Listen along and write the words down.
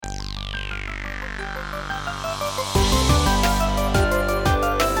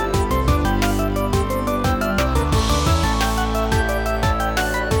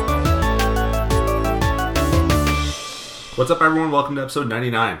What's up, everyone? Welcome to episode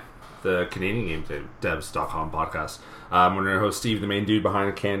 99, the Canadian GameDevs.com podcast. I'm your host, Steve, the main dude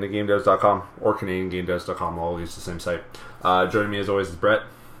behind CanadaGameDevs.com or CanadianGameDevs.com, all use the same site. Joining me as always is Brett.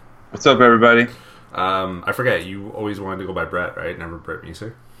 What's up, everybody? I forget, you always wanted to go by Brett, right? Never Brett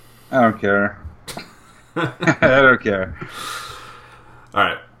Music? I don't care. I don't care.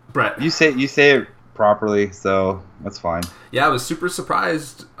 Alright, Brett. You say it properly, so that's fine. Yeah, I was super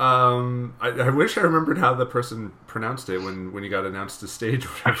surprised. I wish I remembered how the person pronounced it when you got announced to stage or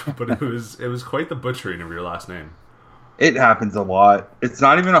whatever, but it was quite the butchering of your last name. It happens a lot. It's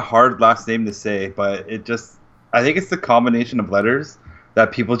not even a hard last name to say, but I think it's the combination of letters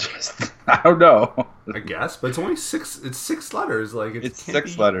that people just, I don't know. I guess, but it's six letters. Like it's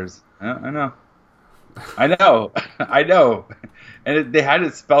six letters. I know. I know. And they had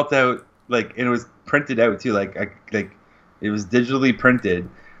it spelt out, and it was printed out too, like it was digitally printed,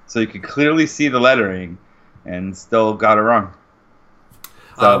 so you could clearly see the lettering, and still got it wrong.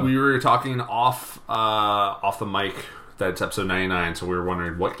 So, we were talking off the mic that it's episode 99, so we were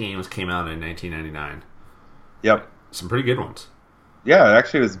wondering what games came out in 1999. Yep, some pretty good ones. Yeah,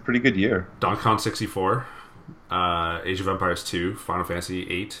 actually, it was a pretty good year. Donkey Kong 64, Age of Empires 2, Final Fantasy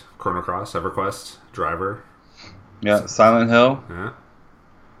 8, Chrono Cross, EverQuest, Driver. Yeah, Silent Hill. Yeah.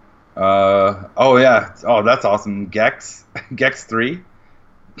 That's awesome. Gex 3.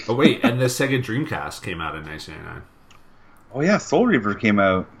 Oh wait, and the Sega Dreamcast came out in 1999. Oh yeah, Soul Reaver came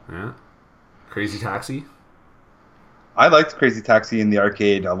out. Yeah. Crazy Taxi. I liked Crazy Taxi in the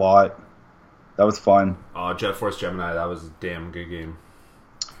arcade a lot. That was fun. Jet Force Gemini, that was a damn good game.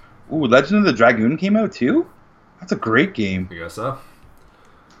 Ooh, Legend of the Dragoon came out too? That's a great game. I guess so.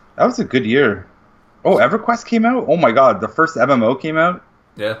 That was a good year. Oh, EverQuest came out? Oh my god, the first MMO came out?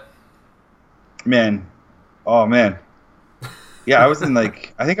 Yeah. Man. Oh man. Yeah, I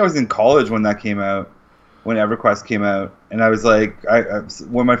think I was in college when that came out, when EverQuest came out, and I was like,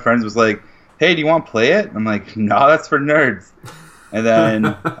 one of my friends was like, "Hey, do you want to play it?" I'm like, "No, that's for nerds." And then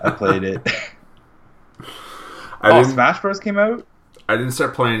I played it. Smash Bros came out? I didn't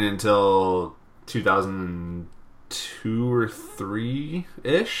start playing it until 2002 or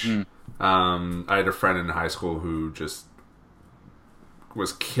 3-ish. I had a friend in high school who just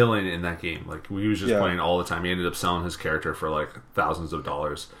was killing it in that game. Like, he was just playing all the time. He ended up selling his character for like thousands of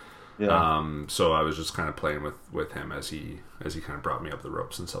dollars. Yeah. So I was just kind of playing with him as he kind of brought me up the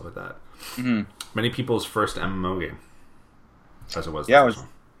ropes and stuff like that. Mm-hmm. Many people's first MMO game, as it was. Yeah,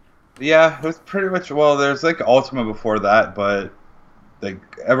 it was pretty much. Well, there's like Ultima before that, but like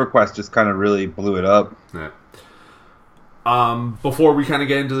EverQuest just kind of really blew it up. Yeah. Before we kind of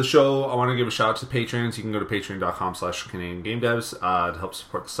get into the show, I want to give a shout out to patrons. You can go to patreon.com/CanadianGameDevs to help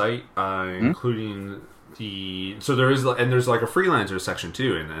support the site, including there's like a freelancer section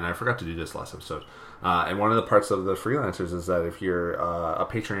too, and I forgot to do this last episode. And one of the parts of the freelancers is that if you're a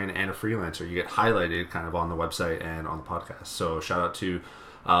patron and a freelancer, you get highlighted kind of on the website and on the podcast. So shout out to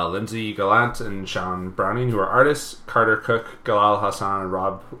Lindsay Gallant and Sean Browning, who are artists, Carter Cook, Galal Hassan, and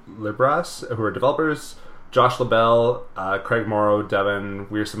Rob Libras, who are developers, Josh LaBelle, Craig Morrow, Devin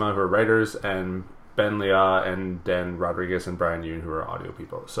Wiersema, who are writers, and Ben Leah and Dan Rodriguez and Brian Yoon, who are audio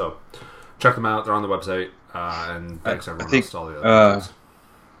people. So check them out. They're on the website. And thanks everyone else to all the other things.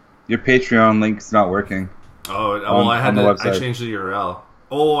 Your Patreon link's not working. I changed the URL.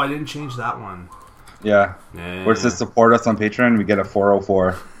 Oh, I didn't change that one. Yeah. Where it says support us on Patreon, we get a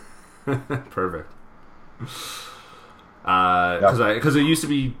 404. Perfect. Because it used to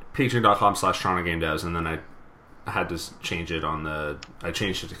be patreon.com/TorontoGameDevs, and then I had to change it I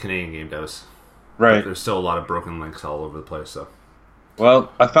changed it to Canadian Game Devs. Right. But there's still a lot of broken links all over the place, so.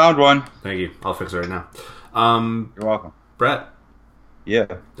 Well, I found one. Thank you. I'll fix it right now. You're welcome. Brett. Yeah.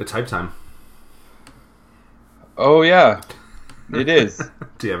 It's hype time. Oh, yeah. It is.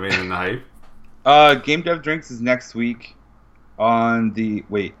 Do you have anything to hype? Game Dev Drinks is next week on the...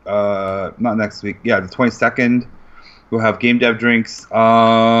 Wait, not next week. Yeah, the 22nd. We'll have Game Dev Drinks.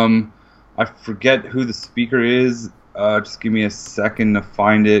 I forget who the speaker is. Just give me a second to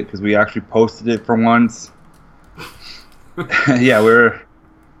find it, because we actually posted it for once. Yeah, we're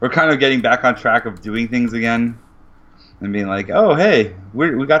kind of getting back on track of doing things again, and being like, oh hey,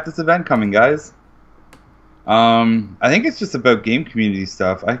 we got this event coming, guys. I think it's just about game community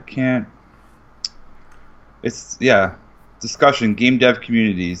stuff. Discussion, game dev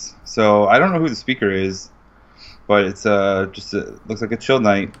communities. So I don't know who the speaker is, but it's looks like a chill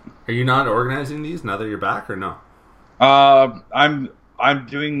night. Are you not organizing these now that you're back, or no? I'm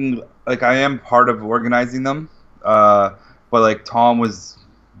doing like I am part of organizing them, but like Tom was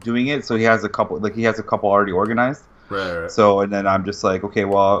doing it, so he has a couple already organized. Right. So and then I'm just like, okay,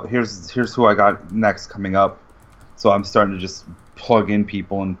 well here's who I got next coming up. So I'm starting to just plug in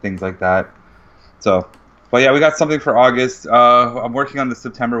people and things like that. So, but yeah, we got something for August. I'm working on the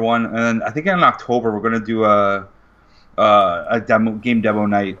September one, and then I think in October we're gonna do a game demo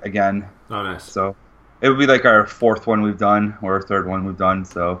night again. Oh, nice. So it would be like our fourth one we've done or our third one we've done.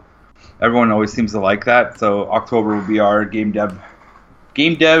 So everyone always seems to like that. So October will be our game dev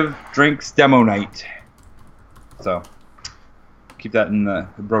drinks demo night. So keep that in the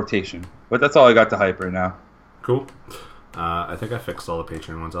rotation. But that's all I got to hype right now. Cool. I think I fixed all the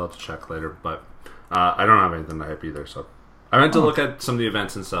Patreon ones. I'll have to check later, but I don't have anything to hype either. So I meant to look at some of the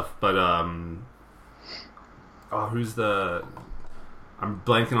events and stuff, but who's the? I'm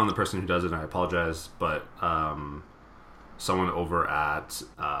blanking on the person who does it, and I apologize, but someone over at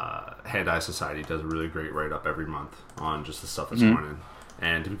Hand-Eye Society does a really great write-up every month on just the stuff that's going in.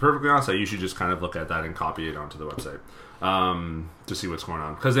 And to be perfectly honest, I usually just kind of look at that and copy it onto the website to see what's going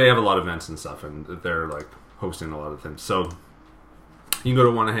on. Because they have a lot of events and stuff, and they're like hosting a lot of things. So you can go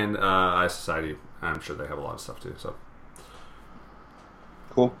to One Hand-Eye Society. I'm sure they have a lot of stuff too. So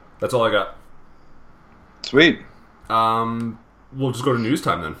cool. That's all I got. Sweet. We'll just go to news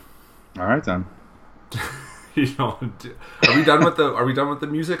time then. All right then. Are we done with the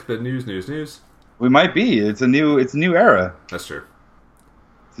music? The news. We might be. It's a new era. That's true.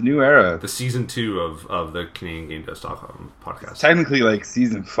 It's a new era. The season 2 of the Canadian Game Dev Stockholm podcast. It's technically like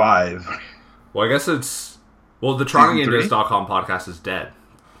season 5. Well, I guess it's the Toronto Game Dev Stockholm podcast is dead.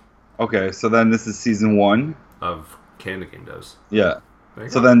 Okay, so then this is season 1 of Canada Game Devs. Yeah.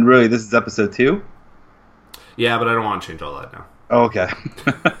 So then really this is episode 2? Yeah, but I don't want to change all that now. Oh, okay.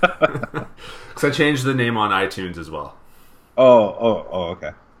 Because I changed the name on iTunes as well. Oh,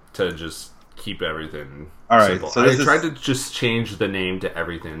 okay. To just keep everything all right. simple. So I tried to just change the name to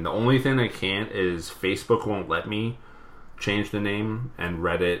everything. The only thing I can't is Facebook won't let me change the name, and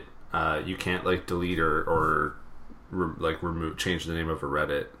Reddit, you can't like delete or change the name of a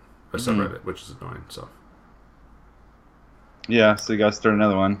subreddit, which is annoying. So yeah, so you gotta start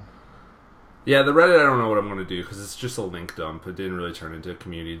another one. Yeah, the Reddit, I don't know what I'm going to do because it's just a link dump. It didn't really turn into a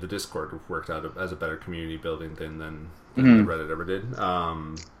community. The Discord worked out as a better community building thing than the Reddit ever did.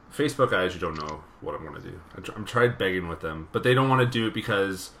 Facebook, I actually don't know what I'm going to do. I'm tried begging with them, but they don't want to do it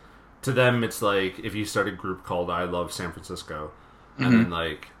because to them it's like if you start a group called I Love San Francisco and then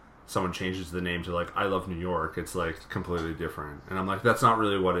like someone changes the name to like I Love New York, it's like completely different. And I'm like, that's not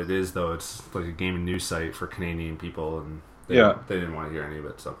really what it is though. It's like a gaming news site for Canadian people, and they didn't want to hear any of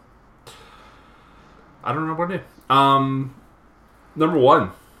it, so I don't know what to do. Number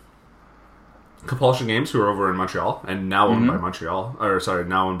 1, Compulsion Games, who are over in Montreal and now owned by now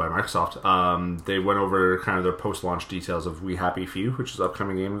owned by Microsoft. They went over kind of their post-launch details of We Happy Few, which is an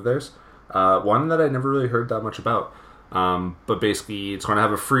upcoming game of theirs. One that I never really heard that much about. But basically, it's going to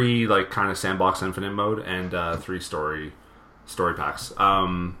have a free like kind of sandbox infinite mode and 3 story packs.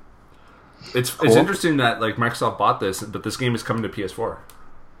 It's interesting that like Microsoft bought this, but this game is coming to PS4.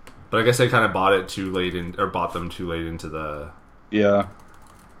 But I guess they kind of bought them too late into the... Yeah.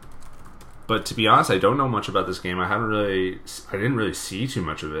 But to be honest, I don't know much about this game. I didn't really see too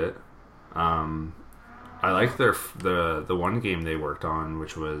much of it. I like the one game they worked on,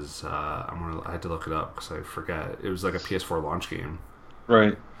 which was I had to look it up because I forget. It was like a PS4 launch game.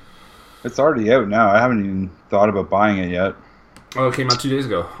 Right. It's already out now. I haven't even thought about buying it yet. Oh, it came out 2 days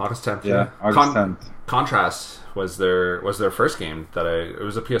ago, August 10th. Yeah, August 10th. Contrast was their first game it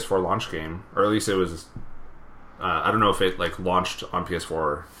was a PS4 launch game, or at least it was. I don't know if it like launched on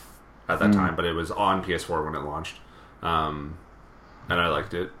PS4 at that time, but it was on PS4 when it launched, and I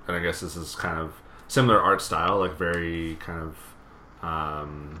liked it. And I guess this is kind of similar art style, like very kind of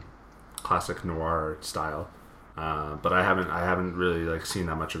classic noir style. But I haven't really like seen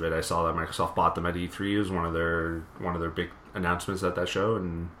that much of it. I saw that Microsoft bought them at E3. It was one of their big announcements at that show,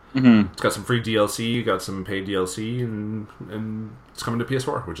 and it's got some free DLC, got some paid DLC, and it's coming to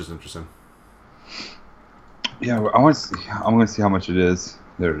PS4, which is interesting. Yeah, I'm gonna see how much it is.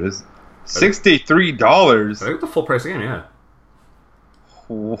 There it is, $63. I think the full price game, yeah.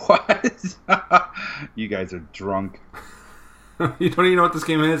 What? You guys are drunk. You don't even know what this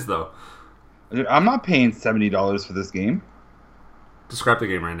game is, though. I'm not paying $70 for this game. Describe the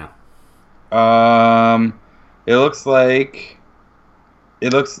game right now. It looks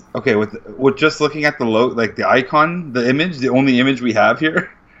okay with just looking at the like the icon, the image, the only image we have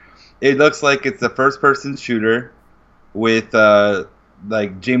here. It looks like it's a first-person shooter with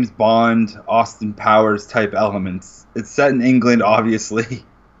like James Bond, Austin Powers type elements. It's set in England, obviously.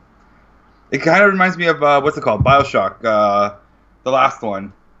 It kind of reminds me of what's it called, BioShock, the last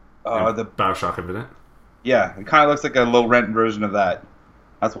one. The BioShock Infinite. Yeah, it kind of looks like a low rent version of that.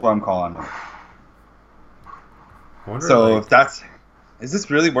 That's what I'm calling it. So if that's, is this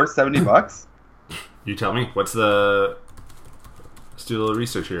really worth $70? You tell me. Let's do a little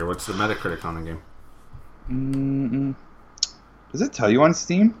research here. What's the Metacritic on the game? Does it tell you on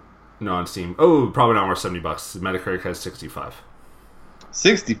Steam? No, on Steam. Oh, probably not worth $70. Metacritic has 65.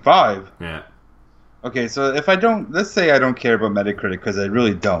 65? Yeah. Okay, so if I don't, let's say I don't care about Metacritic because I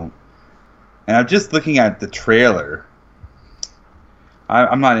really don't, and I'm just looking at the trailer,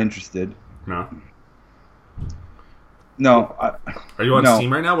 I'm not interested. No. No. Are you on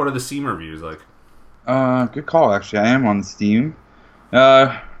Steam right now? What are the Steam reviews like? Good call, actually. I am on Steam.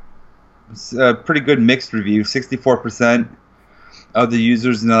 It's a pretty good mixed review. 64% of the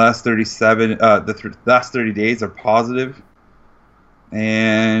users in the last last 30 days are positive,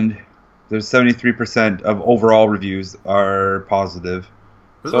 and there's 73% of overall reviews are positive.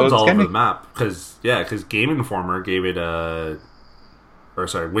 This one's all over the map because Game Informer gave it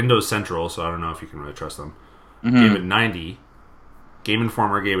Windows Central, so I don't know if you can really trust them. Gave it 90. Game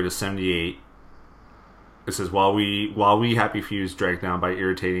Informer gave it a 78. It says, while we Happy Fews drag down by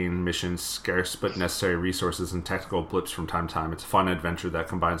irritating missions, scarce but necessary resources, and technical blips from time to time, it's a fun adventure that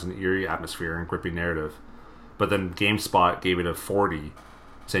combines an eerie atmosphere and gripping narrative. But then GameSpot gave it a 40,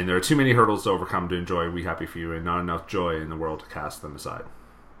 saying there are too many hurdles to overcome to enjoy We Happy Few and not enough joy in the world to cast them aside.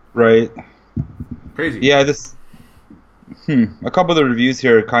 Right. Crazy. Yeah, a couple of the reviews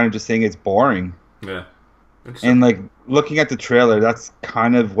here are kind of just saying it's boring. Yeah. And like looking at the trailer, that's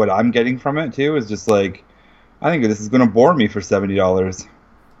kind of what I'm getting from it too. Is just like, I think this is going to bore me for $70.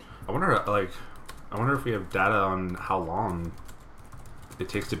 I wonder if we have data on how long it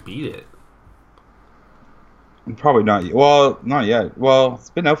takes to beat it. Probably not. Well, not yet. Well,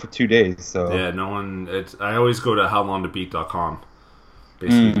 it's been out for 2 days, so yeah. No one. I always go to howlongtobeat.com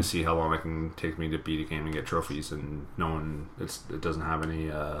basically to see how long it can take me to beat a game and get trophies, and no one. It doesn't have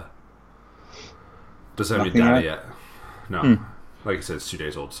any. Doesn't have any data yet. No, like I said, it's 2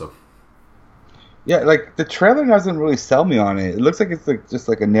 days old. So yeah, like the trailer doesn't really sell me on it. It looks like it's just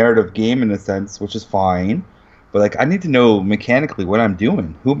like a narrative game in a sense, which is fine. But like, I need to know mechanically what I'm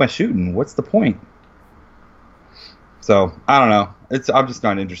doing. Who am I shooting? What's the point? So I don't know. I'm just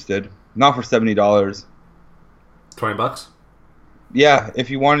not interested. Not for $70. $20. Yeah, if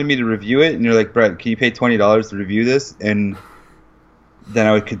you wanted me to review it, and you're like, Brett, can you pay $20 to review this? And then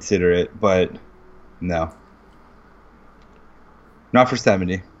I would consider it, but no, not for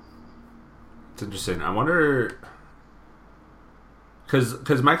 $70. It's interesting. I wonder because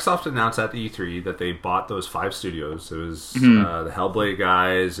Microsoft announced at the E3 that they bought those 5 studios. It was the Hellblade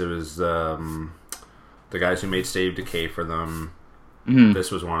guys. It was the guys who made State of Decay for them.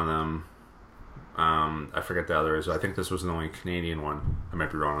 This was one of them. I forget the other is. I think this was the only Canadian one. I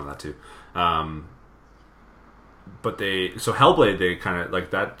might be wrong on that too. But Hellblade, they kind of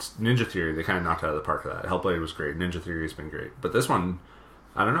like that. Ninja Theory, they kind of knocked out of the park of that. Hellblade was great. Ninja Theory has been great. But this one,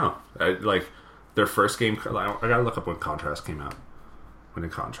 I don't know. Like their first game. I gotta look up when Contrast came out. When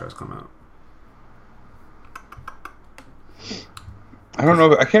did Contrast come out? I don't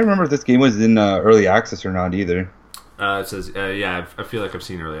know. I can't remember if this game was in early access or not either. It says, yeah, I feel like I've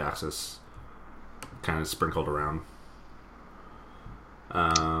seen early access kind of sprinkled around.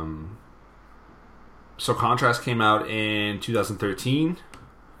 So Contrast came out in 2013,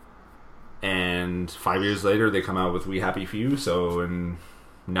 and 5 years later they come out with We Happy Few. So in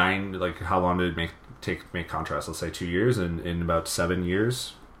how long did it make Contrast? Let's say 2 years, and in about 7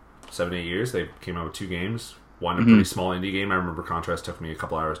 years, 7-8 years, they came out with 2 games. One a pretty small indie game. I remember Contrast took me a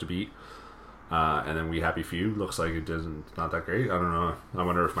couple hours to beat. And then We Happy Few looks like it's not that great. I don't know. I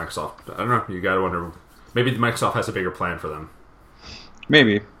wonder if Microsoft... I don't know. You gotta wonder... Maybe Microsoft has a bigger plan for them.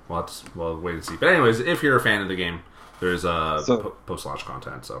 Maybe. We'll wait and see. But anyways, if you're a fan of the game, there's post-launch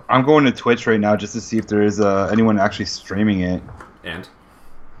content. So I'm going to Twitch right now just to see if there is anyone actually streaming it. And?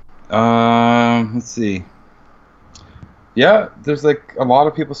 Let's see. Yeah, there's like a lot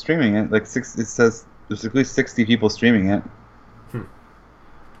of people streaming it. Like it says there's at least 60 people streaming it.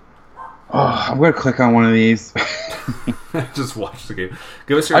 Oh, I'm going to click on one of these. Just watch the game.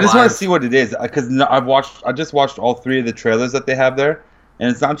 Give us your I just want to see what it is, because I just watched all 3 of the trailers that they have there, and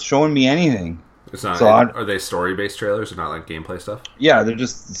it's not showing me anything. It's not. So are they story-based trailers or not like gameplay stuff? Yeah, they're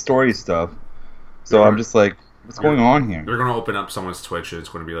just story stuff. So I'm just like, what's going on here? They're going to open up someone's Twitch, and it's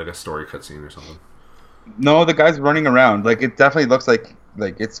going to be like a story cutscene or something. No, the guy's running around. Like, it definitely looks like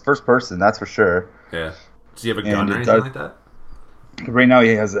it's first person, that's for sure. Yeah. Does he have a gun or anything like that? Right now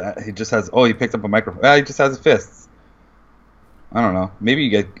he just has. Oh, he picked up a microphone. He just has his fists. I don't know. Maybe you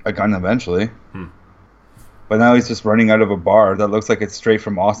get a gun evenally. Hmm. But now he's just running out of a bar that looks like it's straight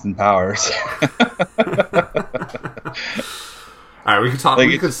from Austin Powers. All right, we could talk. Like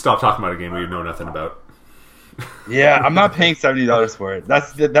We could stop talking about a game we know nothing about. Yeah, I'm not paying $70 for it.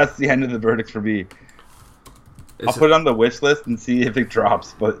 That's the end of the verdict for me. I'll put it on the wish list and see if it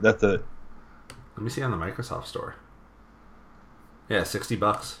drops, but that's it. Let me see on the Microsoft Store. Yeah,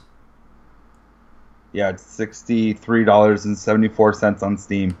 $60. Yeah, it's $63.74 on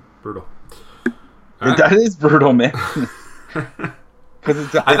Steam. Brutal. That is brutal, man. I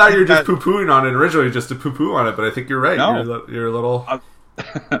thought you were just poo-pooing on it originally, just to poo-poo on it, but I think you're right. No. You're a little...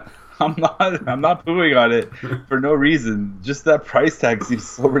 I'm not pooing on it for no reason. Just that price tag seems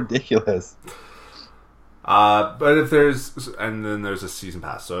so ridiculous. But if there's... And then there's a season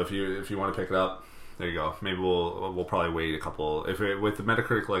pass, so if you want to pick it up, there you go. Maybe we'll probably wait a couple... With the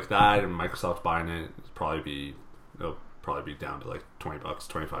Metacritic like that and Microsoft buying it, it'll probably be down to like $20,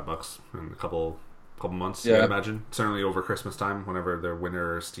 $25 in a couple months. Yeah. I imagine. Certainly over Christmas time, whenever their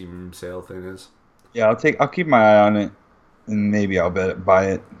winter Steam sale thing is. Yeah, I'll keep my eye on it, and maybe I'll buy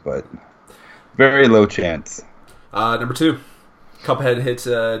it, but very low chance. Number 2, Cuphead hits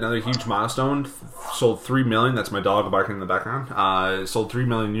another huge milestone. Sold 3 million. That's my dog barking in the background. Sold 3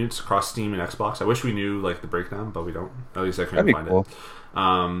 million units across Steam and Xbox. I wish we knew like the breakdown, but we don't. At least I couldn't find cool. it.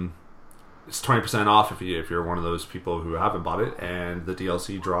 It's 20% off if you're one of those people who haven't bought it, and the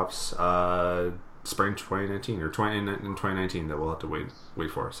DLC drops spring 2019 or in 2019 that we'll have to wait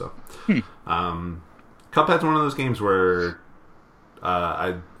for. So, Cuphead's one of those games where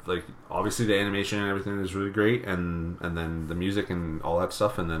I like. Obviously, the animation and everything is really great, and then the music and all that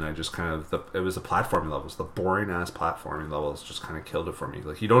stuff. And then I just kind of it was the platforming levels, the boring ass platforming levels, just kind of killed it for me.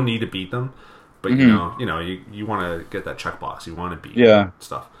 Like you don't need to beat them, but you want to get that checkbox. You want to beat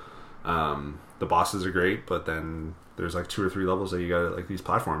stuff. The bosses are great, but then there's like 2 or 3 levels that you got like these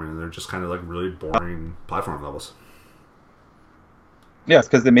platforming, and they're just kind of like really boring platform levels. Yeah, it's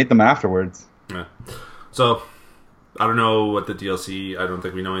because they made them afterwards. Yeah. So I don't know what the DLC. I don't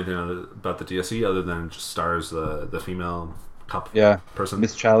think we know anything about the DLC other than it just stars the female cup person,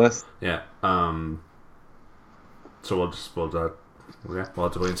 Miss Chalice. Yeah. So we'll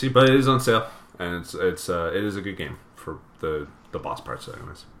have to wait and see. But it is on sale, and it is a good game for the boss parts,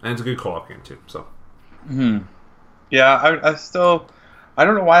 anyways, and it's a good co-op game too. So. Yeah, I still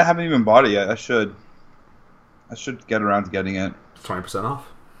don't know why I haven't even bought it yet. I should get around to getting it. 20% off.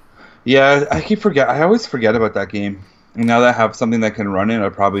 Yeah, I always forget about that game. And now that I have something that can run it, I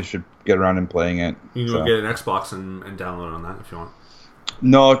probably should get around and playing it. You can go get an Xbox and download on that if you want.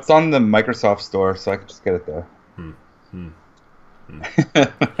 No, it's on the Microsoft Store, so I could just get it there.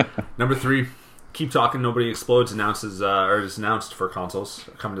 Number 3, Keep Talking Nobody Explodes is announced for consoles,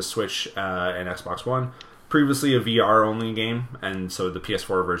 coming to Switch and Xbox One. Previously a VR only game, and so the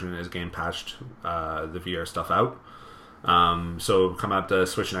PS4 version is game patched the VR stuff out. So come out to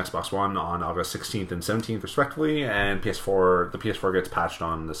Switch and Xbox One on August 16th and 17th respectively, and the PS4 gets patched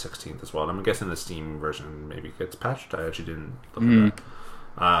on the 16th as well. And I'm guessing the Steam version maybe gets patched. I actually didn't look at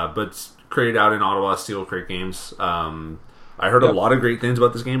that. But it's created out in Ottawa, Steel Crate Games. I heard a lot of great things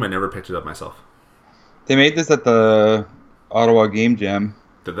about this game. I never picked it up myself. They made this at the Ottawa Game Jam.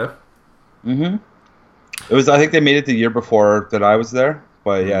 Did they? Mm-hmm. I think they made it the year before that I was there,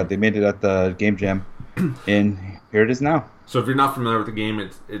 but yeah, they made it at the Game Jam, and here it is now. So if you're not familiar with the game,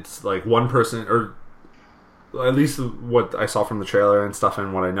 it's like one person, or at least what I saw from the trailer and stuff,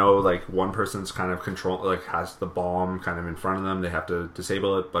 and what I know, like one person's kind of has the bomb kind of in front of them. They have to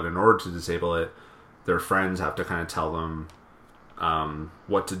disable it, but in order to disable it, their friends have to kind of tell them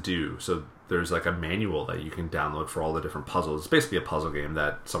what to do. So there's like a manual that you can download for all the different puzzles. It's basically a puzzle game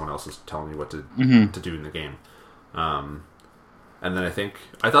that someone else is telling you what to do in the game. And then I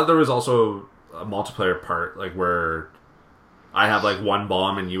thought there was also a multiplayer part, like where I have like one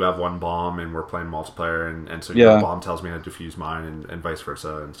bomb and you have one bomb and we're playing multiplayer, and so your bomb tells me how to defuse mine and vice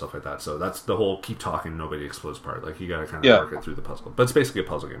versa and stuff like that. So that's the whole keep talking nobody explodes part. Like you gotta kind of work it through the puzzle. But it's basically a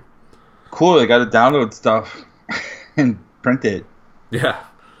puzzle game. Cool, I gotta download stuff and print it. Yeah.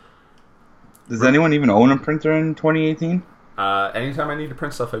 Does anyone even own a printer in 2018? Anytime I need to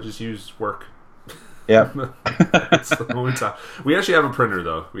print stuff, I just use work. Yeah. It's the only time. We actually have a printer,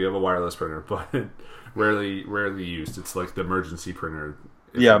 though. We have a wireless printer, but rarely used. It's like the emergency printer.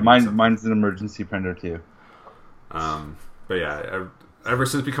 Yeah, mine's an emergency printer, too. But yeah, ever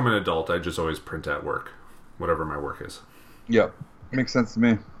since becoming an adult, I just always print at work, whatever my work is. Yep. Makes sense to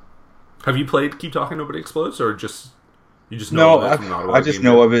me. Have you played Keep Talking Nobody Explodes, or you just know of it from Ottawa? I just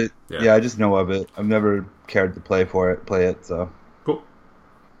know of it. Yeah, I just know of it. I've never cared to play it, so. Cool.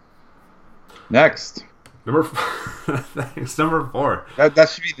 Next. Number thanks. Number 4. That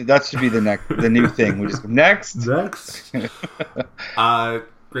should be the new thing. We just go next. Next.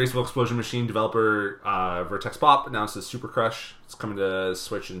 Graceful Explosion Machine developer Vertex Pop announces Super Crush. It's coming to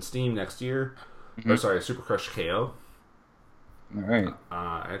Switch and Steam next year. Or sorry, Super Crush KO. All right.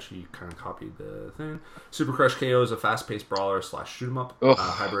 I actually kind of copied the thing. Super Crush KO is a fast-paced brawler / shoot 'em up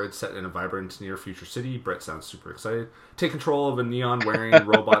hybrid set in a vibrant near-future city. Brett sounds super excited. Take control of a neon-wearing,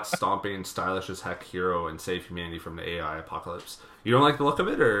 robot-stomping, stylish as heck hero and save humanity from the AI apocalypse. You don't like the look of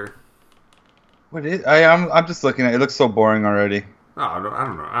it, or? What is? I'm just looking at it. It looks so boring already. Oh, I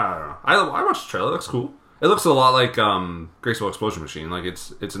don't know. I watched the trailer. It looks cool. It looks a lot like Graceful Explosion Machine. Like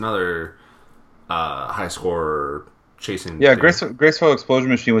it's another high score chasing. Yeah, Graceful Explosion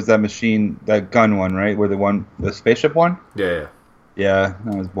Machine was that machine, that gun one, right? Where the spaceship one? Yeah. Yeah,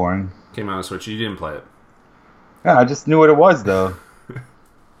 that was boring. Came out on Switch. You didn't play it. Yeah, I just knew what it was, though.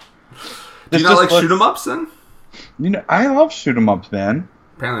 Do you not like shoot 'em ups then? You know, I love shoot 'em ups, man.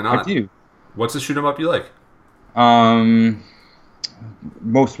 Apparently not. I do. What's the shoot 'em up you like?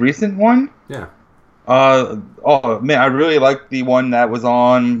 Most recent one? Yeah. Oh man, I really liked the one that was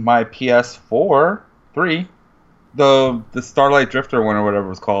on my PS4 3. The Starlight Drifter one or whatever it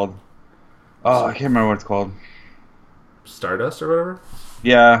was called. Oh, I can't remember what it's called. Stardust or whatever?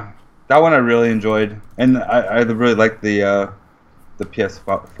 Yeah, that one I really enjoyed, and I really liked the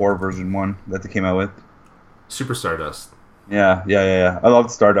PS4 version one that they came out with. Super Stardust. Yeah. I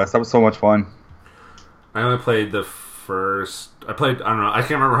loved Stardust. That was so much fun. I only played the first. I don't know. I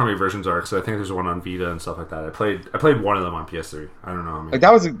can't remember how many versions are because I think there's one on Vita and stuff like that. I played one of them on PS3. I don't know how many. Like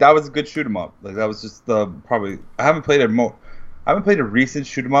that was a good shoot 'em up. Like that was just probably. I haven't played a recent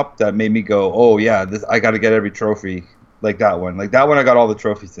shoot 'em up that made me go, oh yeah, I got to get every trophy like that one. Like that one, I got all the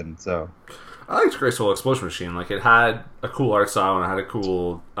trophies in. So I liked Graceful Explosion Machine. Like it had a cool art style and it had a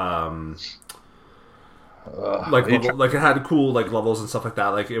cool it had cool like levels and stuff like that.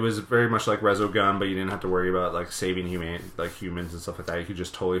 Like it was very much like Resogun, but you didn't have to worry about like saving humans and stuff like that. You could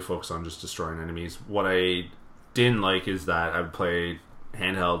just totally focus on just destroying enemies. What I didn't like is that I would play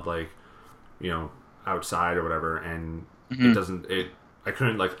handheld, like, you know, outside or whatever, and I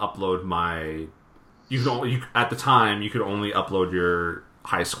couldn't like upload my. At the time you could only upload your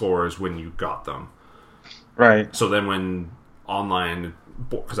high scores when you got them. Right. So then when online,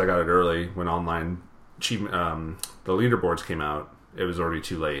 because I got it early, when online the leaderboards came out, it was already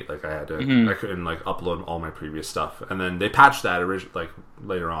too late. Like I couldn't like upload all my previous stuff, and then they patched that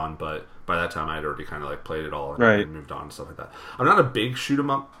later on. But by that time, I had already kind of like played it all and moved on and stuff like that. I'm not a big shoot 'em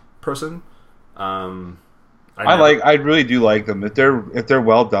up person. I really do like them. If they're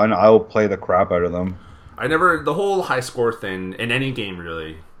well done, I will play the crap out of them. The whole high score thing in any game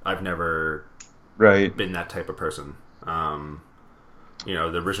really. I've never been that type of person. You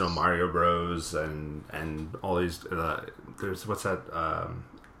know, the original Mario Bros. and all these. There's what's that?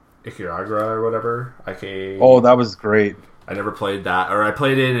 Ikaruga or whatever. Oh, that was great. I never played that, or I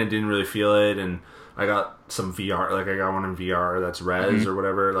played it and I didn't really feel it. And I got some VR, like I got one in VR that's Res or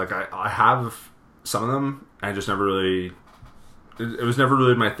whatever. Like I have some of them. I just never really. It was never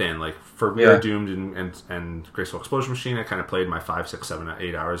really my thing. Like for We Are Doomed and Graceful Explosion Machine, I kind of played my 5, 6, 7,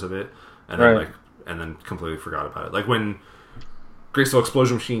 8 hours of it, and then completely forgot about it. Like when Graceful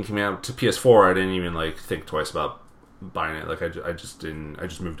Explosion Machine came out to PS4, I didn't even like think twice about buying it. Like I just didn't. I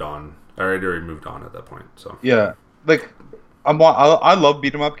just moved on. I already moved on at that point. So yeah, like I love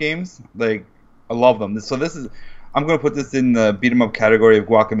beat 'em up games. Like I love them. So I'm going to put this in the beat 'em up category of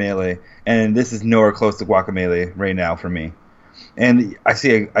Guacamelee, and this is nowhere close to Guacamelee right now for me. And I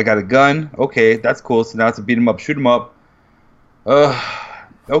see I got a gun. Okay, that's cool. So now it's a beat 'em up, shoot 'em up.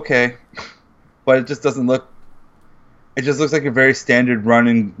 Okay, but it just doesn't look. It just looks like a very standard run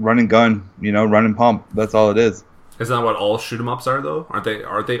and gun. You know, run and pump. That's all it is. Isn't that what all shoot 'em ups are though?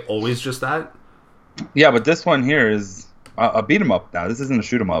 Aren't they always just that? Yeah, but this one here is a beat 'em up now. This isn't a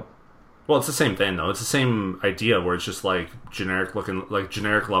shoot 'em up. Well, it's the same thing though. It's the same idea where it's just like generic looking, like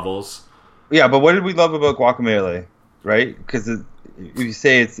generic levels. Yeah, but what did we love about Guacamelee? Right? Because if you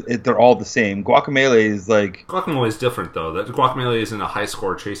say they're all the same. Guacamelee is like... Guacamelee is different, though. That Guacamelee isn't a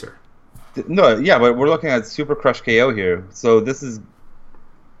high-score chaser. No, yeah, but we're looking at Super Crush KO here. So this is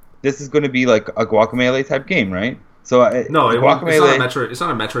going to be like a Guacamelee-type game, right? So no, it's not a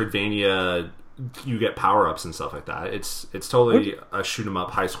Metroidvania. You get power-ups and stuff like that. It's totally a shoot-'em-up,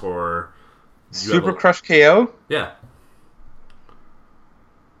 high-score... Super Crush KO? Yeah.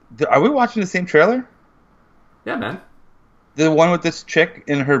 Are we watching the same trailer? Yeah, man. The one with this chick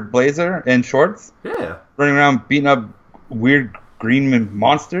in her blazer and shorts? Yeah. Running around beating up weird green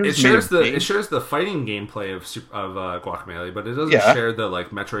monsters. It shares the fighting gameplay of Guacamelee, but it doesn't share the like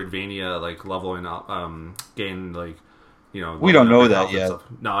Metroidvania like leveling up gain like we don't know that yet. Stuff.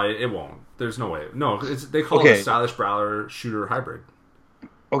 No, it won't. There's no way. No, they call it a stylish brawler shooter hybrid.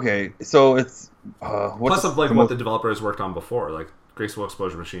 Okay, so it's plus of like what the developers worked on before, like Graceful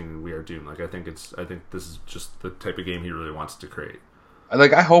Explosion Machine and We Are Doomed. Like I think this is just the type of game he really wants to create.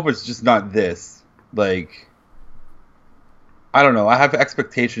 Like I hope it's just not this. Like I don't know. I have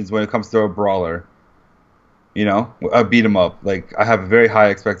expectations when it comes to a brawler. A beat 'em up. Like I have a very high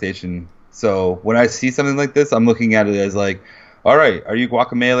expectation. So when I see something like this, I'm looking at it as like, all right, are you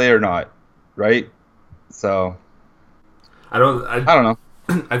Guacamelee or not? Right? So I don't know.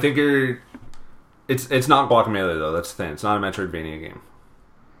 I think it's not Guacamelee though. That's the thing. It's not a Metroidvania game.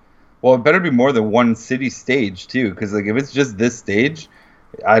 Well, it better be more than one city stage too, because like if it's just this stage,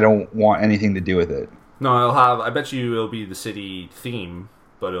 I don't want anything to do with it. No, I bet you it'll be the city theme,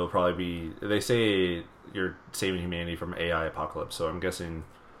 but it'll probably be. They say you're saving humanity from AI apocalypse, so I'm guessing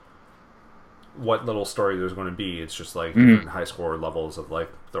what little story there's going to be. It's just like different high score levels of like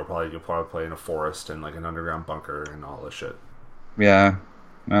you'll probably play in a forest and like an underground bunker and all this shit. Yeah,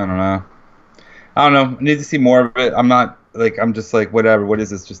 I don't know. I need to see more of it. I'm just like whatever. What is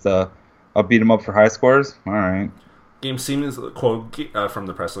this? Just I'll beat 'em up for high scores. All right. Game seamlessly quote from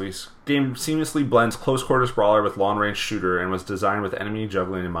the press release. Game seamlessly blends close quarters brawler with long range shooter and was designed with enemy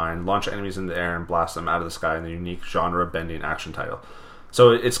juggling in mind. Launch enemies in the air and blast them out of the sky in the unique genre bending action title. So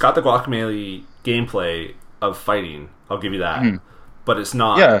it's got the Guacamelee gameplay of fighting. I'll give you that, but it's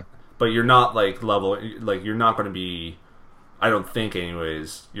not. Yeah. But you're not like you're not going to be. I don't think,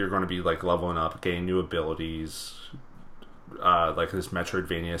 anyways. You're going to be like leveling up, getting new abilities, like this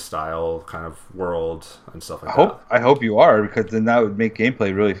Metroidvania style kind of world and stuff like that. I hope you are, because then that would make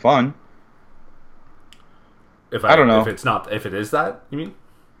gameplay really fun. I don't know if it is that, you mean?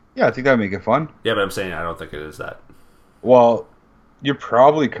 Yeah, I think that would make it fun. Yeah, but I'm saying I don't think it is that. Well, you're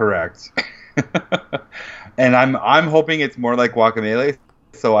probably correct, and I'm hoping it's more like Guacamelee.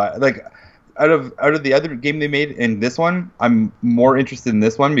 So out of the other game they made in this one, I'm more interested in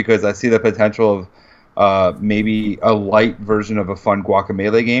this one because I see the potential of maybe a light version of a fun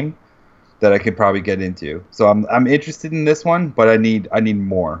Guacamelee game that I could probably get into. So I'm interested in this one, but I need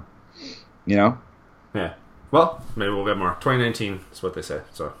more. Yeah. Well, maybe we'll get more. 2019 is what they say.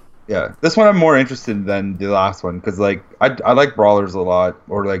 So. Yeah, this one I'm more interested than the last one because like I like brawlers a lot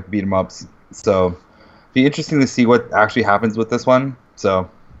or like beat 'em ups. So it'd be interesting to see what actually happens with this one. So.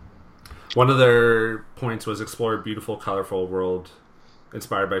 One of their points was explore a beautiful, colorful world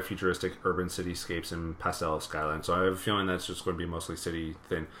inspired by futuristic urban cityscapes and pastel skylines. So I have a feeling that's just going to be mostly city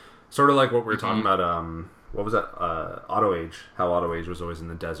thing. Sort of like what we were talking about, what was that? Auto Age. How Auto Age was always in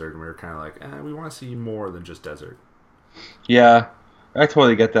the desert, and we were kind of like, we want to see more than just desert. Yeah, I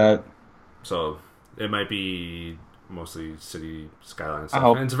totally get that. So it might be mostly city skyline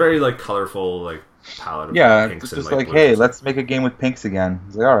stuff. And it's very like colorful, like palette of pinks it's just and like hey, let's make a game with pinks again.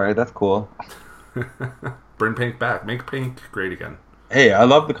 It's like, all right, that's cool. Bring pink back. Make pink great again. Hey, I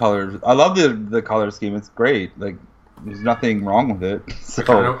love the colors. I love the color scheme. It's great. Like, there's nothing wrong with it. So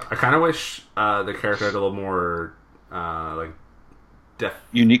I kind of wish the character had a little more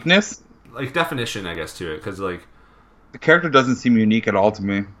uniqueness, like definition, I guess, to it, because like the character doesn't seem unique at all to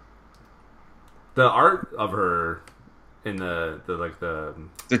me. The art of her in the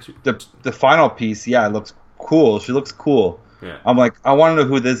final piece, yeah, it looks cool. She looks cool. Yeah. I'm like, I want to know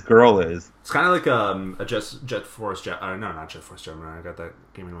who this girl is. It's kind of like a Jet Force Jet. No, not Jet Force Gemini. I got that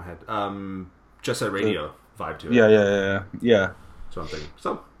game in my head. Jet Set Radio vibe to it. Yeah. So I'm thinking.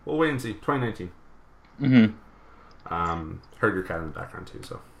 So we'll wait and see. 2019. Heard your cat in the background too.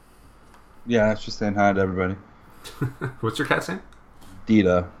 So. Yeah, it's just saying hi to everybody. What's your cat's name?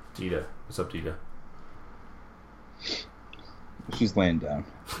 Dita. Dita. What's up, Dita? She's laying down.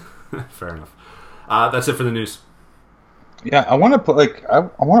 Fair enough. That's it for the news. Yeah, I want to play. I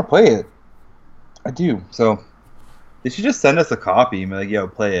want to play it. I do. So, they should just send us a copy and be like, "Yo,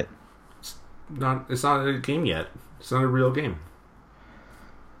 play it." It's not a game yet. It's not a real game.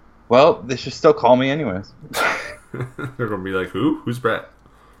 Well, they should still call me anyways. They're gonna be like, "Who? Who's Brett?"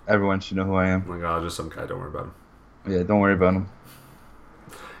 Everyone should know who I am. Oh my god, just some guy. Don't worry about him. Yeah, don't worry about him.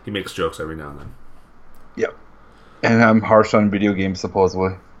 He makes jokes every now and then. Yep. And I'm harsh on video games,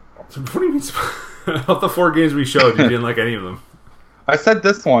 supposedly. So what do you mean? Of the 4 games we showed, you didn't like any of them. I said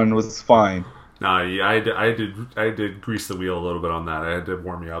this one was fine. Nah, I did grease the wheel a little bit on that. I had to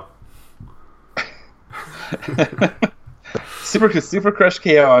warm you up. Super Crush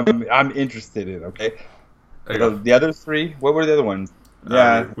KO. I'm interested in. Okay. The other 3. What were the other ones?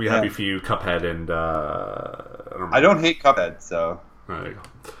 Yeah, We Happy Few, Cuphead, and I don't hate Cuphead, so There you go.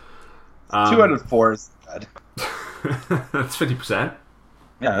 2 out of 4 is bad. That's 50%.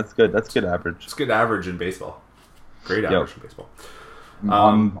 Yeah, that's good. That's good average. It's good average in baseball. Great average in baseball.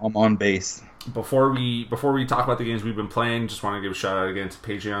 I'm on base. Before we talk about the games we've been playing, just want to give a shout out again to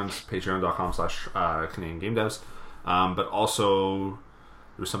Patreons, patreon.com/Canadian Game Devs. But also,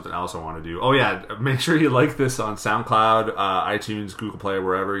 there's something else I want to do. Oh yeah, make sure you like this on SoundCloud, iTunes, Google Play,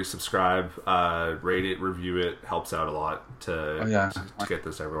 wherever you subscribe. Rate it, review it. Helps out a lot to get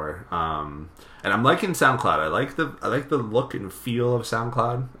this everywhere. And I'm liking SoundCloud. I like the look and feel of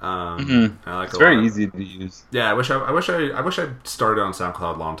SoundCloud. I like it's very easy to use. Yeah, I wish I started on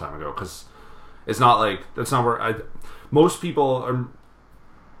SoundCloud a long time ago, because it's not like that's not where most people are.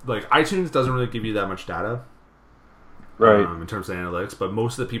 Like, iTunes doesn't really give you that much data, right? In terms of analytics, but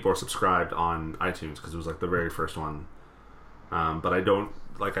most of the people are subscribed on iTunes because it was like the very first one. But I don't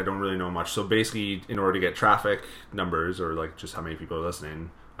really know much. So basically, in order to get traffic numbers, or like just how many people are listening,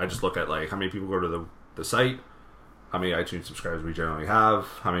 I just look at like how many people go to the site, how many iTunes subscribers we generally have,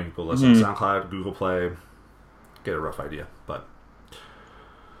 how many people listen to SoundCloud, Google Play, get a rough idea. But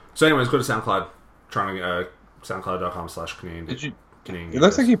so anyways, go to SoundCloud, SoundCloud.com/Canadian. It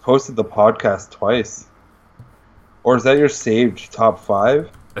looks like you posted the podcast twice. Or is that your saved top 5?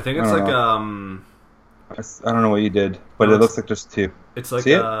 I think it's like I don't know what you did, but it looks like there's 2. It's like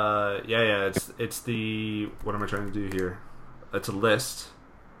it's the, what am I trying to do here? It's a list.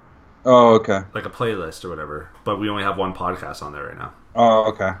 Oh, okay. Like a playlist or whatever, but we only have one podcast on there right now. Oh,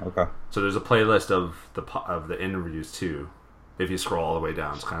 okay. So there's a playlist of the interviews too. If you scroll all the way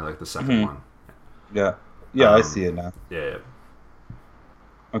down, it's kind of like the second one. Yeah, I see it now. Yeah.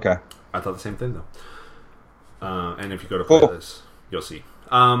 Okay. I thought the same thing though. And if you go to playlists, you'll see.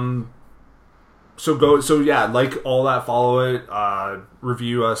 So like all that, follow it,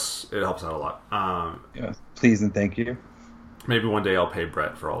 review us. It helps out a lot. Yeah, please and thank you. Maybe one day I'll pay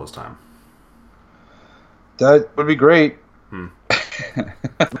Brett for all his time. That would be great. I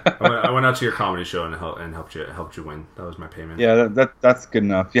went out to your comedy show and helped you win. That was my payment. Yeah, that's good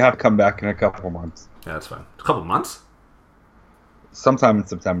enough. You have to come back in a couple months. Yeah, that's fine. A couple months? Sometime in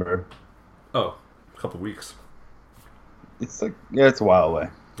September. Oh, a couple weeks. It's like, it's a while away.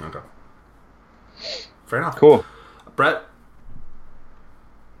 Okay. Fair enough. Cool. Brett,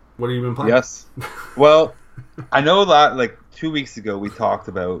 what have you been playing? Yes. Well, I know that like 2 weeks ago we talked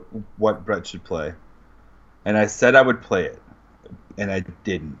about what Brett should play. And I said I would play it. And I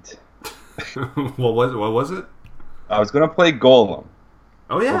didn't. What was it? I was going to play Golem.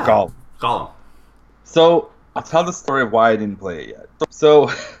 Oh, yeah. Or Golem. So, I'll tell the story of why I didn't play it yet. So,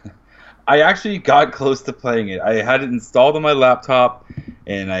 I actually got close to playing it. I had it installed on my laptop,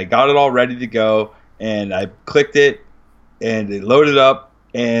 and I got it all ready to go, and I clicked it, and it loaded up,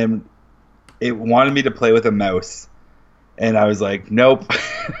 and it wanted me to play with a mouse. And I was like, nope,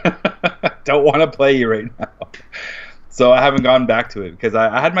 don't want to play you right now. So I haven't gone back to it because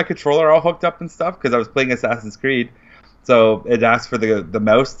I had my controller all hooked up and stuff because I was playing Assassin's Creed. So it asked for the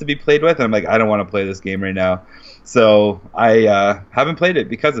mouse to be played with, and I'm like, I don't want to play this game right now. So I haven't played it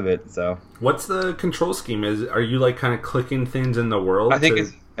because of it. So what's the control scheme? Are you like kind of clicking things in the world? I think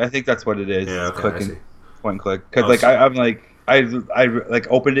that's what it is. Yeah, okay, clicking, point and click. Because I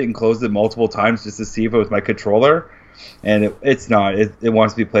opened it and closed it multiple times just to see if it was my controller, and it's not. It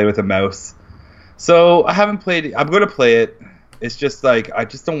wants to be played with a mouse. So I haven't played it. I'm going to play it. It's just like I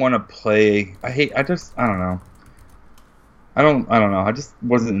just don't want to play. I don't know. I don't know. I just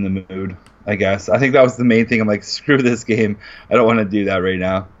wasn't in the mood, I guess. I think that was the main thing. I'm like, screw this game. I don't want to do that right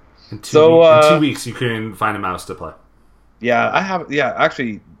now. In 2 weeks you can find a mouse to play. Yeah,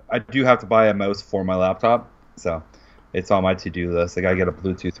 actually I do have to buy a mouse for my laptop. So it's on my to-do list. I got to get a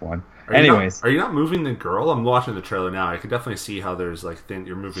Bluetooth one. Anyways, are you not moving the girl? I'm watching the trailer now. I can definitely see how there's like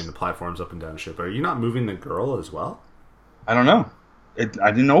you're moving the platforms up and down shit. But are you not moving the girl as well? I don't know.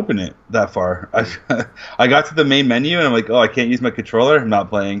 I didn't open it that far. I got to the main menu and I'm like, oh, I can't use my controller. I'm not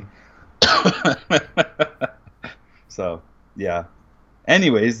playing. So yeah.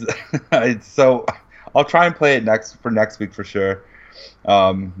 Anyways, so I'll try and play it next week for sure.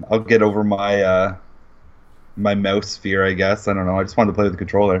 I'll get over my my mouse fear, I guess. I don't know. I just wanted to play with the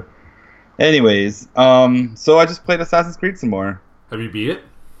controller. Anyways, so I just played Assassin's Creed some more. Have you beat it?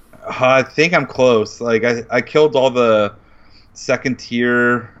 I think I'm close. Like I killed all the second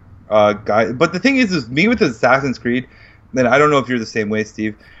tier guys. But the thing is me with Assassin's Creed, then I don't know if you're the same way,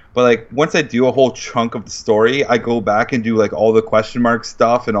 Steve, but like once I do a whole chunk of the story, I go back and do like all the question mark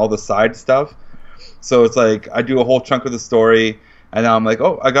stuff and all the side stuff. So it's like I do a whole chunk of the story, and now I'm like,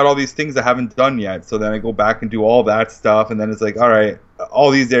 oh, I got all these things I haven't done yet. So then I go back and do all that stuff, and then it's like, all right, all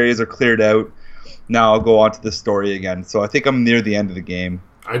these areas are cleared out. now I'll go on to the story again. So I think I'm near the end of the game.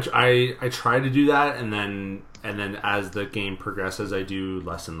 I try to do that, and then as the game progresses, I do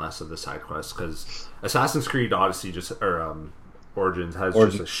less and less of the side quests, because Assassin's Creed Odyssey Origins has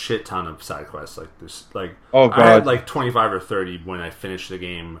just a shit ton of side quests. Like there's like oh god, I had like 25 or 30 when I finished the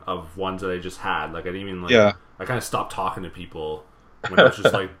game of ones that I just had. Like I didn't even I kind of stopped talking to people when I was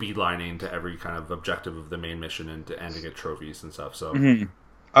just like beelining to every kind of objective of the main mission and to get trophies and stuff. So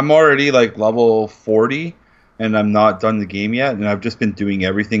I'm already like level 40, and I'm not done the game yet, and I've just been doing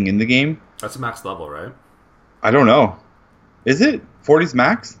everything in the game. That's a max level, right? I don't know. Is it 40's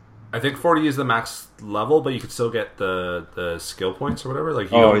max? I think 40 is the max level, but you could still get the skill points or whatever.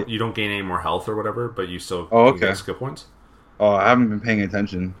 Like you don't gain any more health or whatever, but you still can get skill points. Oh, I haven't been paying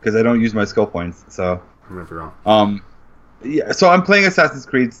attention because I don't use my skill points. So I might be wrong. Yeah. So I'm playing Assassin's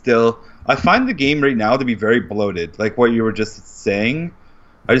Creed still. I find the game right now to be very bloated. Like what you were just saying,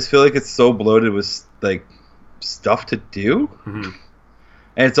 I just feel like it's so bloated with like stuff to do, and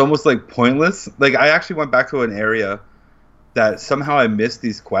it's almost like pointless. Like I actually went back to an area that somehow I missed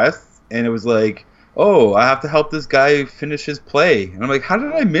these quests, and it was like, oh, I have to help this guy finish his play. And I'm like, how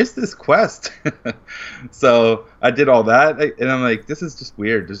did I miss this quest? So I did all that, and I'm like, this is just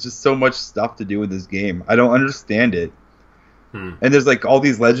weird. There's just so much stuff to do with this game. I don't understand it. And there's like all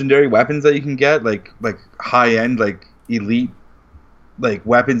these legendary weapons that you can get, like high-end, like elite, like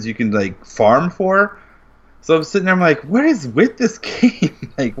weapons you can like farm for. So I'm sitting there, I'm like, what is with this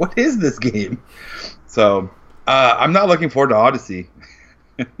game? Like, what is this game? So I'm not looking forward to Odyssey.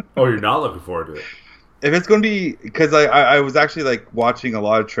 Oh, you're not looking forward to it? If it's going to be, because I was actually like watching a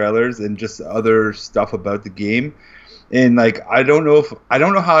lot of trailers and just other stuff about the game, and like I don't know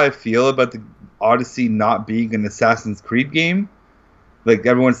how I feel about the Odyssey not being an Assassin's Creed game. Like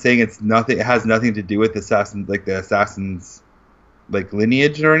everyone's saying it has nothing to do with the Assassin's like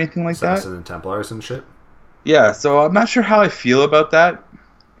lineage or anything like that. Assassin and Templars and shit. Yeah, so I'm not sure how I feel about that.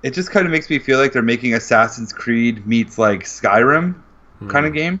 It just kind of makes me feel like they're making Assassin's Creed meets like Skyrim kind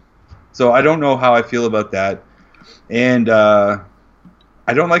of game. So I don't know how I feel about that. And I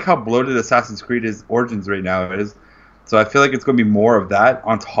don't like how bloated Assassin's Creed Origins right now is. So I feel like it's going to be more of that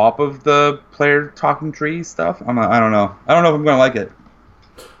on top of the player talking tree stuff. I don't know. I don't know if I'm going to like it.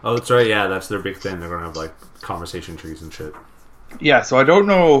 Oh, that's right. Yeah, that's their big thing. They're going to have like conversation trees and shit. Yeah, so I don't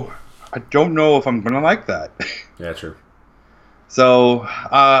know if I'm going to like that. Yeah, true. So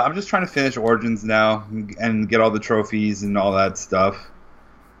I'm just trying to finish Origins now and get all the trophies and all that stuff.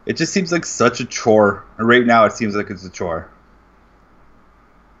 It just seems like such a chore. Right now, it seems like it's a chore.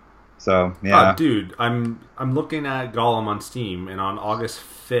 So yeah, dude, I'm looking at Gollum on Steam, and on August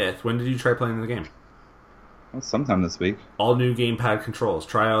 5th, when did you try playing the game? Well, sometime this week. All new gamepad controls.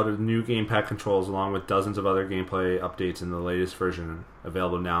 Try out new gamepad controls along with dozens of other gameplay updates in the latest version,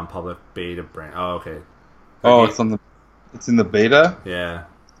 available now in public beta brand. Oh, okay. It's in the beta? Yeah.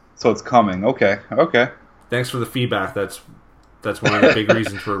 So it's coming. Okay. Thanks for the feedback. That's one of the big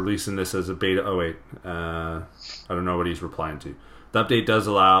reasons for releasing this as a beta. Oh wait, I don't know what he's replying to. The update does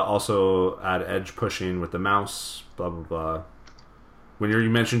also add edge pushing with the mouse. Blah blah blah. When you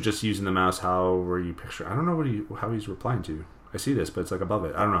mentioned just using the mouse, how were you picturing? I don't know how he's replying to. I see this, but it's like above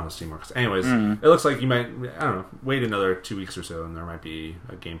it. I don't know how Steam works. Anyways, It looks like you might. I don't know. Wait another 2 weeks or so, and there might be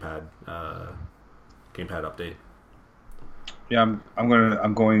a gamepad update. Yeah,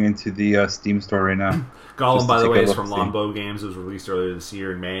 I'm going into the Steam store right now. Gollum, by the way, is from Longbow Games. It was released earlier this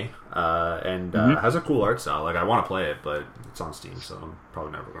year in May, and has a cool art style. Like I want to play it, but it's on Steam, so I'm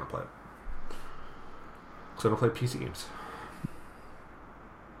probably never going to play it. So I don't play PC games.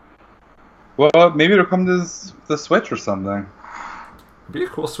 Well, maybe it'll come to the Switch or something. It'd be a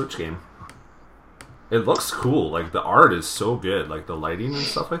cool Switch game. It looks cool. Like the art is so good. Like the lighting and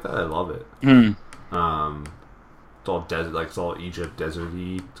stuff like that. I love it. It's all desert, like it's all Egypt,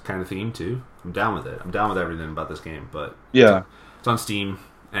 deserty kind of theme too. I'm down with it. I'm down with everything about this game, but yeah, it's on Steam.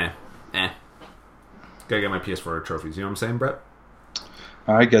 Gotta get my PS4 trophies. You know what I'm saying, Brett?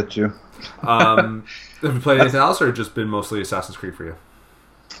 I get you. Have you played anything else, or just been mostly Assassin's Creed for you?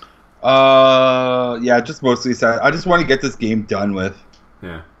 Yeah, just mostly Assassin's. I just want to get this game done with.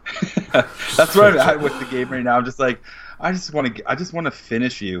 Yeah, that's where I'm at with the game right now. I'm just like, I just want to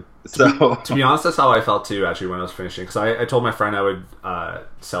finish you. So to be honest, that's how I felt too. Actually, when I was finishing, because I told my friend I would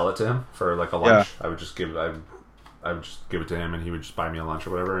sell it to him for like a lunch. Yeah. I would just give it to him, and he would just buy me a lunch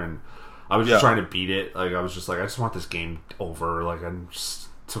or whatever. And I was just trying to beat it. Like I was just like, I just want this game over. Like I'm just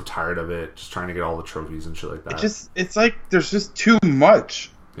so tired of it. Just trying to get all the trophies and shit like that. It's like there's just too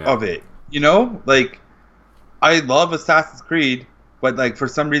much of it. You know, like I love Assassin's Creed, but like for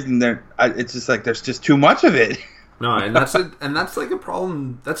some reason it's just like there's just too much of it. No, and that's like a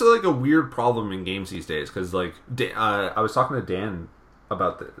problem. That's like a weird problem in games these days because like I was talking to Dan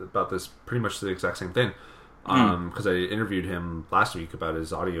about this pretty much the exact same thing because I interviewed him last week about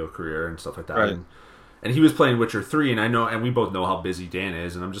his audio career and stuff like that. Right. And he was playing Witcher 3, and we both know how busy Dan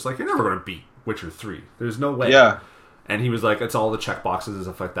is, and I'm just like, you're never going to beat Witcher 3. There's no way. Yeah. And he was like, it's all the checkboxes and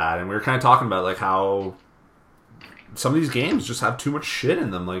stuff like that. And we were kind of talking about like how some of these games just have too much shit in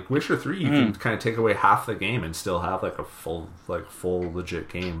them. Like Witcher 3, you can kind of take away half the game and still have like a full legit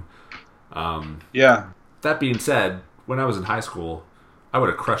game. Yeah. That being said, when I was in high school, I would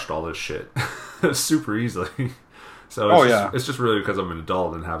have crushed all this shit super easily. So it's just really because I'm an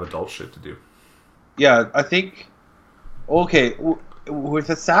adult and have adult shit to do. Yeah, I think. Okay, with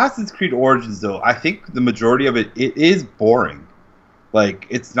Assassin's Creed Origins, though, I think the majority of it is boring. Like,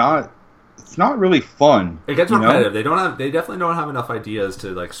 it's not really fun. It gets repetitive. They definitely don't have enough ideas to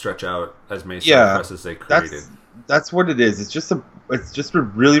like stretch out as many side quests as they created. That's what it is. It's just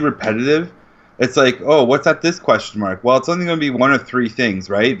really repetitive. It's like, oh, what's at this question mark? Well, it's only going to be one of three things,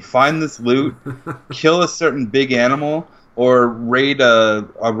 right? Find this loot, kill a certain big animal, or raid a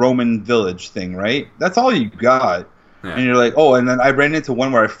Roman village thing, right? That's all you got. Yeah. And you're like, oh, and then I ran into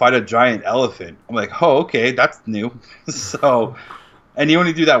one where I fight a giant elephant. I'm like, oh, okay, that's new. So, and you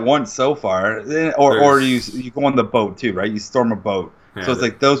only do that once so far. Or you go on the boat too, right? You storm a boat. Yeah, so it's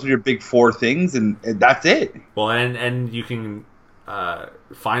like those are your big four things, and that's it. Well, and you can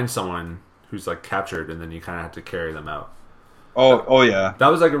find someone who's like captured, and then you kind of have to carry them out. Oh yeah. That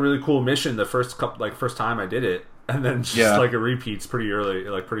was like a really cool mission the first time I did it. And then just like it repeats pretty early,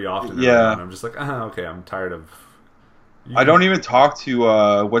 like pretty often. Yeah. And I'm just like, okay, I'm tired of. I don't even talk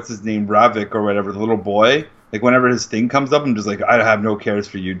to what's his name, Ravik or whatever, the little boy. Like whenever his thing comes up, I'm just like, I have no cares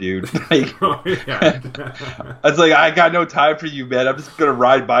for you, dude. Like, it's like I got no time for you, man. I'm just gonna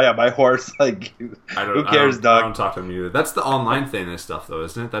ride by on my horse. Like, who cares, dog? I don't talk to him either. That's the online thing and stuff, though,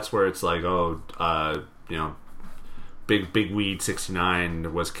 isn't it? That's where it's like, Big Weed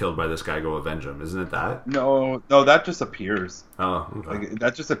 69 was killed by this guy. Go avenge him, isn't it? That no, that just appears. Oh, okay. Like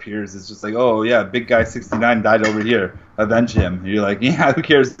that just appears. It's just like, oh yeah, big guy 69 died over here. Avenge him. And you're like, yeah, who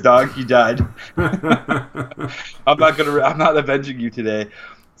cares, dog? He died. I'm not avenging you today.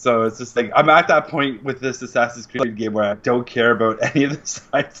 So it's just like I'm at that point with this Assassin's Creed game where I don't care about any of the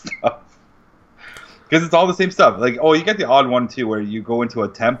side stuff because it's all the same stuff. Like, oh, you get the odd one too, where you go into a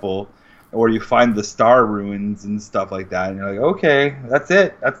temple. Or you find the star ruins and stuff like that, and you're like, okay, that's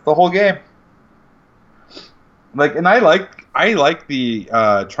it. That's the whole game. Like, and I like the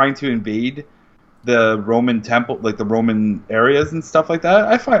trying to invade the Roman temple, like the Roman areas and stuff like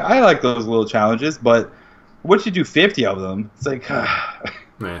that. I like those little challenges, but once you do 50 of them, it's like,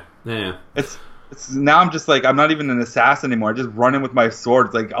 yeah. It's now I'm just like I'm not even an assassin anymore. I just run in with my sword.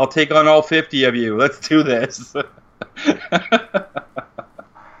 It's like I'll take on all 50 of you. Let's do this.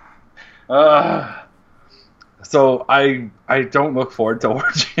 So I don't look forward to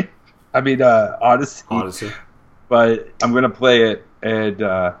Origin. I mean Odyssey. But I'm gonna play it, and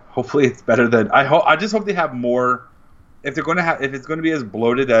hopefully it's better than I just hope they have more. If it's gonna be as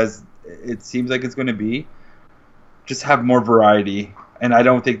bloated as it seems like it's gonna be, just have more variety. And I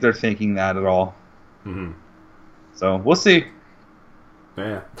don't think they're thinking that at all. Mm-hmm. So we'll see.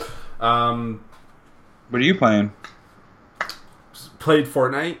 Yeah. What are you playing? Played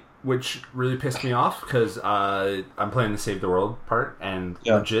Fortnite. Which really pissed me off because I'm playing the Save the World part, and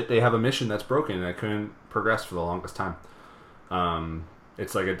legit they have a mission that's broken, and I couldn't progress for the longest time.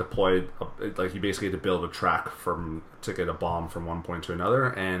 It's like like you basically had to build a track to get a bomb from one point to another,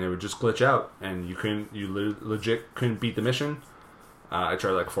 and it would just glitch out, and you legit couldn't beat the mission. I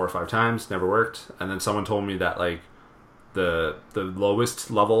tried like 4 or 5 times, never worked, and then someone told me that like the lowest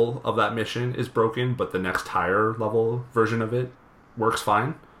level of that mission is broken, but the next higher level version of it works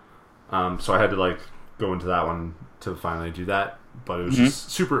fine. So I had to like go into that one to finally do that, but it was just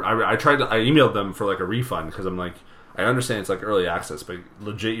super. I emailed them for like a refund because I'm like, I understand it's like early access, but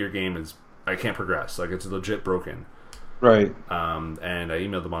legit your game is I can't progress. Like it's legit broken. Right. And I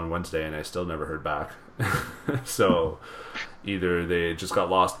emailed them on Wednesday and I still never heard back. So either they just got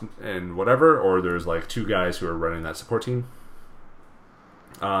lost in whatever, or there's like 2 guys who are running that support team.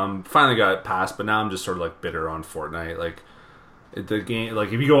 Finally got it passed, but now I'm just sort of like bitter on Fortnite. Like. The game,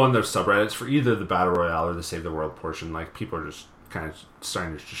 like if you go on their subreddits for either the Battle Royale or the Save the World portion, like people are just kind of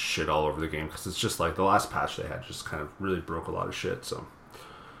starting to just shit all over the game because it's just like the last patch they had just kind of really broke a lot of shit. So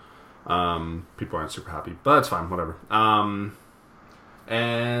people aren't super happy, but that's fine, whatever.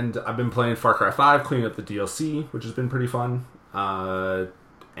 And I've been playing Far Cry 5, cleaning up the DLC, which has been pretty fun. And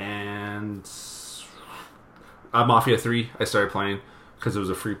Mafia 3 I started playing because it was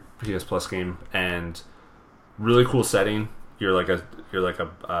a free PS Plus game, and Really cool setting. You're like a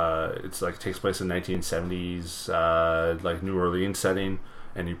it's like takes place in 1970s like New Orleans setting,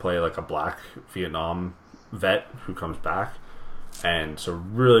 and you play like a black Vietnam vet who comes back. And so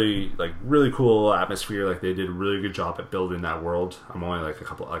really cool atmosphere. Like they did a really good job at building that world. I'm only like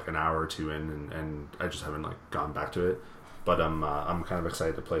an hour or two in, and I just haven't like gone back to it. But I'm kind of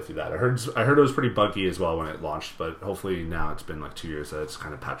excited to play through that. I heard it was pretty buggy as well when it launched, but hopefully now it's been like 2 years that it's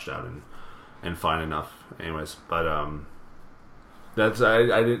kind of patched out and fine enough. Anyways, but that's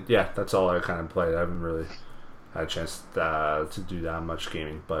that's all I kind of played. I haven't really had a chance to do that much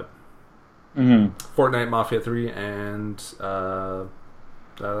gaming, but. Fortnite, Mafia 3, and the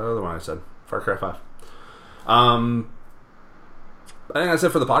other one I said, Far Cry 5. I think that's it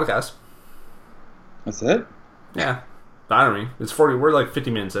for the podcast. That's it? Yeah. I don't mean, it's 40. We're like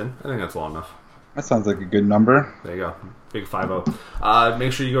 50 minutes in. I think that's long enough. That sounds like a good number. There you go. Big 5-0.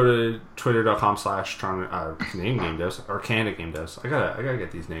 Make sure you go to twitter.com/Canadian Game Devs or Canada Game Devs. I gotta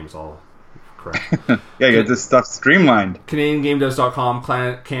get these names all correct. Yeah, get this stuff streamlined. CanadianGameDevs.com,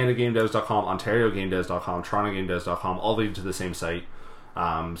 CanadaGameDevs.com, OntarioGameDevs.com, TorontoGameDevs.com, all lead to the same site.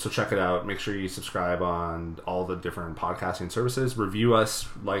 So check it out. Make sure you subscribe on all the different podcasting services. Review us,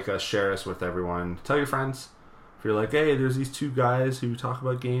 like us, share us with everyone. Tell your friends. If you're like, hey, there's these two guys who talk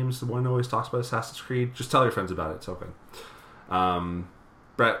about games. The one always talks about Assassin's Creed. Just tell your friends about it. It's okay.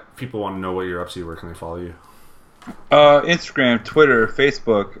 Brett, people want to know what you're up to. Where can they follow you? Instagram, Twitter,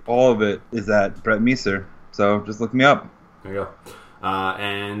 Facebook, all of it is at Brett Meeser. So just look me up. There you go.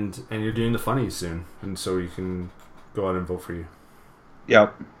 And you're doing the funnies soon, and so you can go out and vote for you.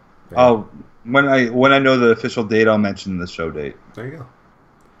 Yep. When I know the official date, I'll mention the show date. There you go.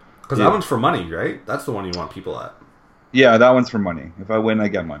 Because that one's for money, right? That's the one you want people at. Yeah, that one's for money. If I win, I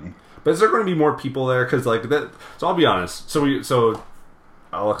get money. But is there going to be more people there? Because like that. So I'll be honest. So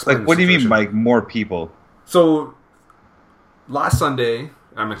I'll explain. Like, what do you mean, Mike? More people? So, last Sunday,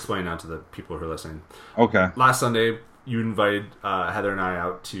 I'm explaining now to the people who are listening. Okay. Last Sunday, you invited Heather and I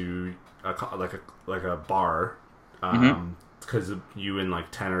out to a bar, because you and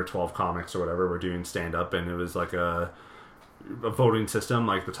like 10 or 12 comics or whatever were doing stand up, and it was like a voting system,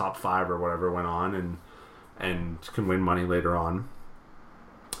 like the top 5 or whatever went on, and can win money later on.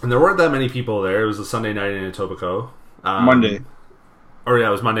 And there weren't that many people there. It was a Sunday night in Etobicoke. Monday. Or yeah,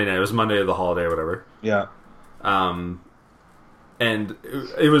 it was Monday night. It was Monday of the holiday or whatever. Yeah. And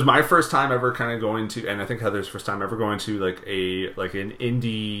it was my first time ever kind of going to, and I think Heather's first time ever going to like an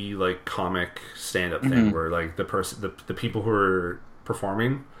indie like comic stand up thing where like the people who are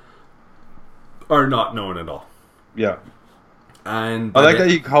performing are not known at all. Yeah. And I like that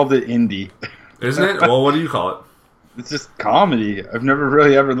you called it indie. Isn't it? Well, what do you call it? It's just comedy. I've never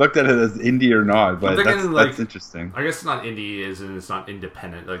really ever looked at it as indie or not, but that's interesting. I guess it's not indie, and it's not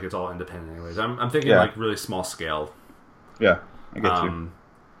independent. Like it's all independent, anyways. I'm thinking like really small scale. Yeah, I get you.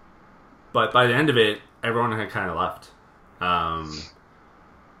 But by the end of it, everyone had kind of left,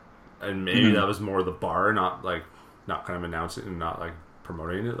 and maybe that was more the bar, not kind of announcing and not like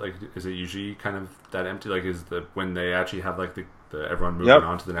promoting it. Like, is it usually kind of that empty? Like, when they actually have like the everyone moving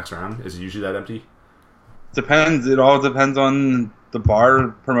on to the next round? Is it usually that empty? Depends. It all depends on the bar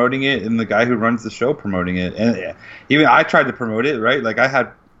promoting it and the guy who runs the show promoting it. And even I tried to promote it, right? Like I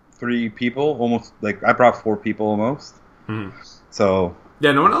had 3 people, almost. Like I brought 4 people almost. So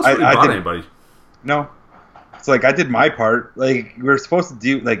yeah, no one else really brought anybody. No, it's like I did my part. Like we're supposed to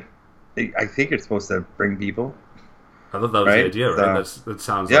do. Like I think you're supposed to bring people. I thought that was the idea, right? That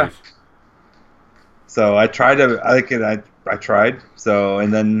sounds like. So I tried to. I tried. So,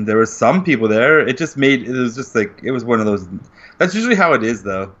 and then there was some people there. It was just like, it was one of those. That's usually how it is,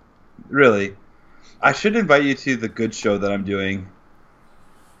 though. Really. I should invite you to the good show that I'm doing.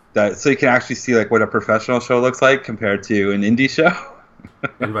 So you can actually see like what a professional show looks like compared to an indie show.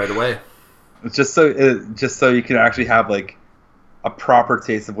 Invite away. Just so you can actually have like a proper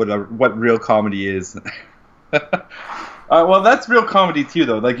taste of what real comedy is. Well, that's real comedy too,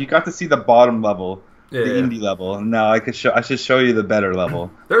 though. Like you got to see the bottom level. Indie level. Now I should show you the better level.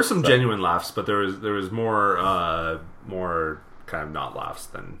 There were some genuine laughs, but there was more kind of not laughs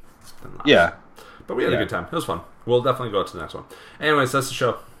than laughs. Yeah, but we had a good time. It was fun. We'll definitely go to the next one. Anyways, that's the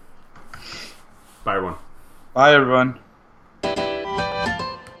show. Bye everyone. Bye everyone.